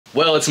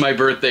Well, it's my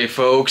birthday,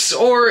 folks,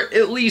 or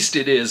at least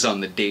it is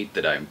on the date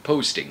that I'm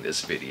posting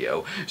this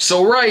video.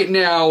 So right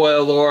now,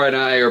 Laura and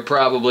I are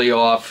probably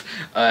off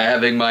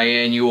having my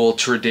annual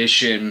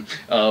tradition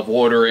of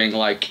ordering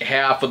like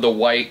half of the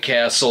White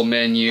Castle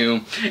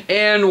menu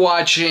and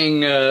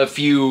watching a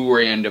few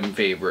random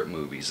favorite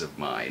movies of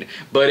mine.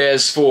 But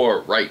as for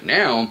right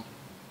now,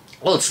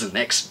 well, it's the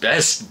next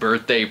best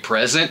birthday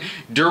present.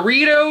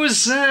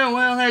 Doritos?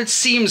 Well, that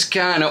seems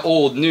kind of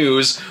old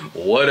news.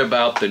 What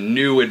about the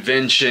new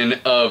invention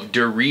of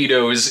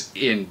Doritos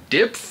in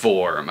dip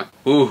form?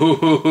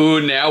 Ooh,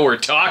 now we're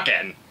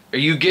talking. Are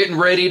you getting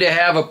ready to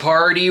have a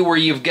party where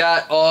you've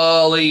got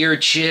all of your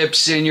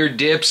chips and your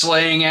dips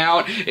laying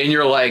out, and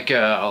you're like,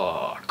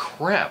 oh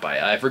crap,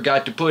 I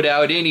forgot to put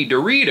out any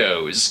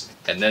Doritos?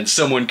 And then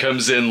someone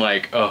comes in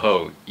like,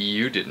 oh,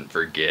 you didn't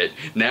forget.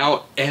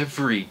 Now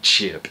every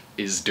chip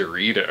is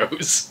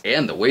Doritos.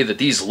 And the way that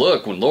these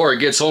look when Laura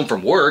gets home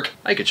from work,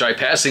 I could try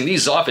passing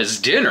these off as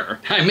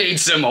dinner. I made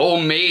some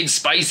homemade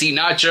spicy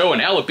nacho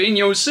and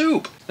jalapeno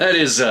soup. That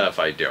is, if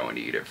I don't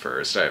eat it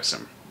first. I have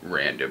some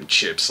random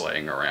chips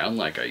laying around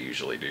like I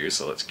usually do,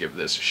 so let's give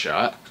this a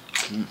shot.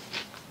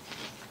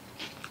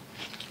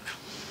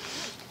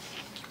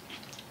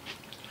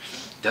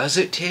 Does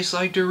it taste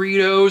like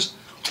Doritos?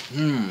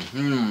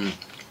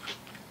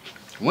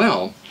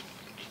 Well,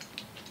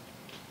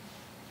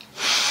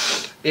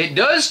 it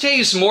does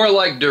taste more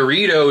like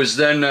Doritos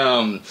than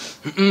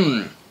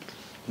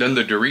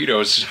the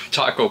Doritos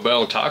Taco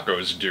Bell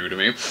tacos do to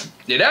me.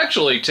 It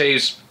actually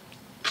tastes,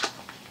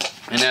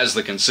 and has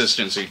the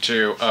consistency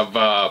too, of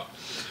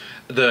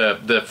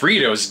the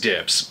Fritos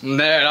dips.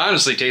 That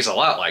honestly tastes a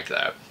lot like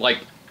that. Like,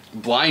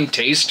 blind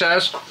taste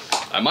test,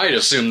 I might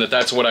assume that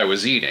that's what I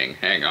was eating.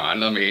 Hang on,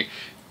 let me...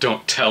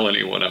 Don't tell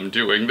anyone I'm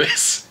doing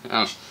this.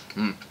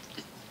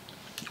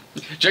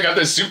 Check out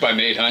this soup I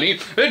made, honey.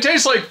 It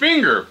tastes like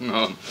finger.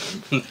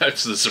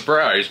 That's the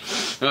surprise.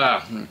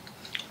 You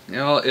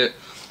know,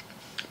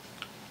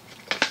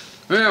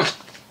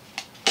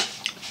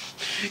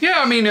 yeah,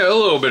 I mean, a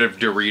little bit of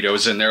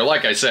Doritos in there.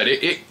 Like I said,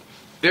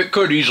 it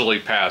could easily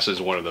pass as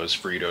one of those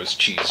Fritos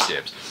cheese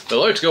dips. So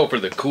let's go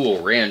for the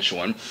Cool Ranch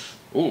one.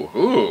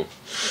 Ooh.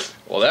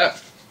 Well,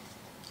 that...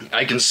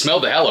 I can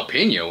smell the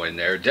jalapeno in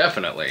there,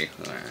 definitely.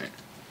 All right.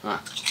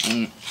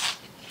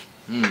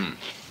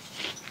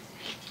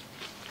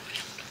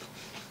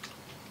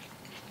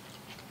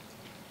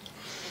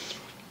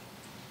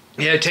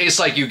 Yeah, it tastes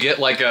like you get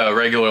like a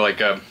regular,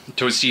 like a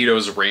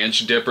Tostitos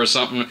ranch dip or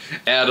something.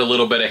 Add a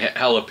little bit of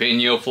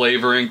jalapeno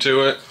flavoring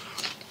to it.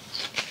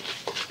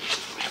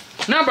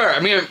 Not bad.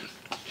 I mean,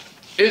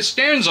 it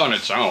stands on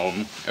its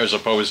own as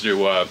opposed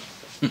to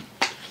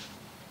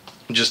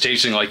just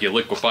tasting like you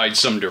liquefied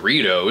some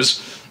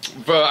Doritos.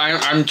 But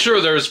I'm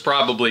sure there's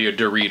probably a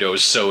Doritos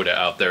soda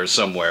out there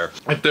somewhere.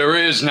 If there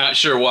is, not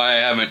sure why I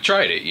haven't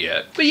tried it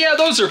yet. But yeah,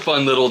 those are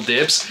fun little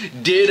dips.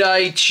 Did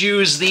I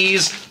choose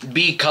these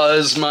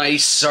because my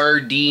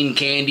sardine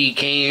candy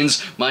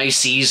canes, my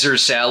Caesar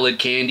salad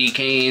candy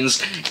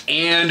canes,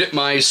 and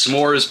my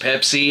s'mores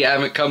Pepsi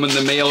haven't come in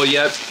the mail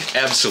yet?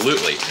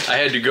 Absolutely. I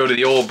had to go to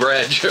the old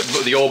Brad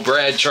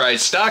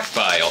tries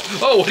stockpile.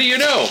 Oh, what do you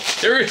know?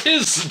 There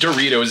is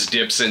Doritos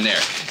dips in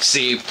there.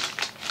 See,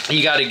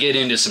 you gotta get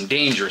into some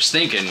dangerous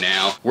thinking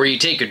now, where you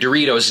take a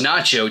Doritos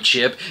nacho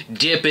chip,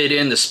 dip it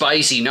in the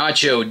spicy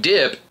nacho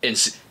dip, and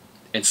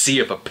see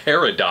if a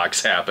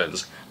paradox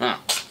happens.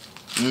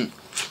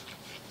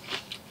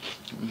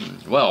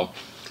 Well,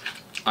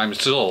 I'm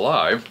still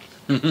alive.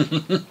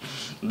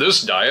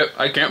 This diet,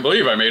 I can't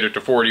believe I made it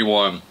to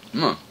 41.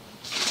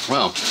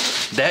 Well,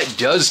 that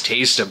does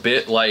taste a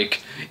bit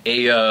like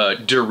a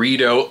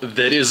Dorito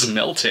that is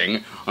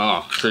melting.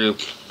 See.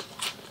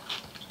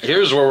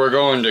 Here's where we're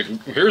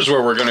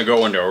gonna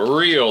go into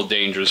real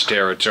dangerous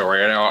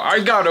territory. Now,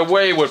 I got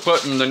away with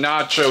putting the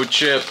nacho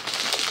chip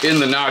in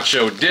the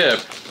nacho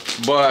dip,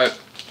 but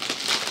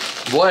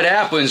what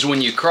happens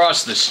when you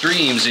cross the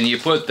streams and you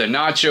put the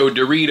nacho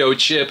Dorito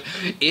chip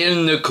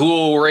in the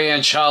Cool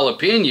Ranch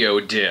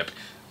jalapeno dip?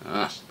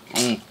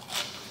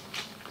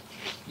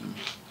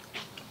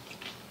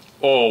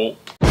 Oh.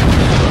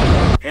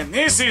 And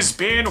this has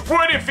been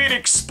What If It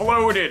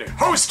Exploded,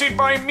 hosted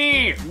by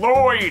me,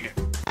 Lloyd.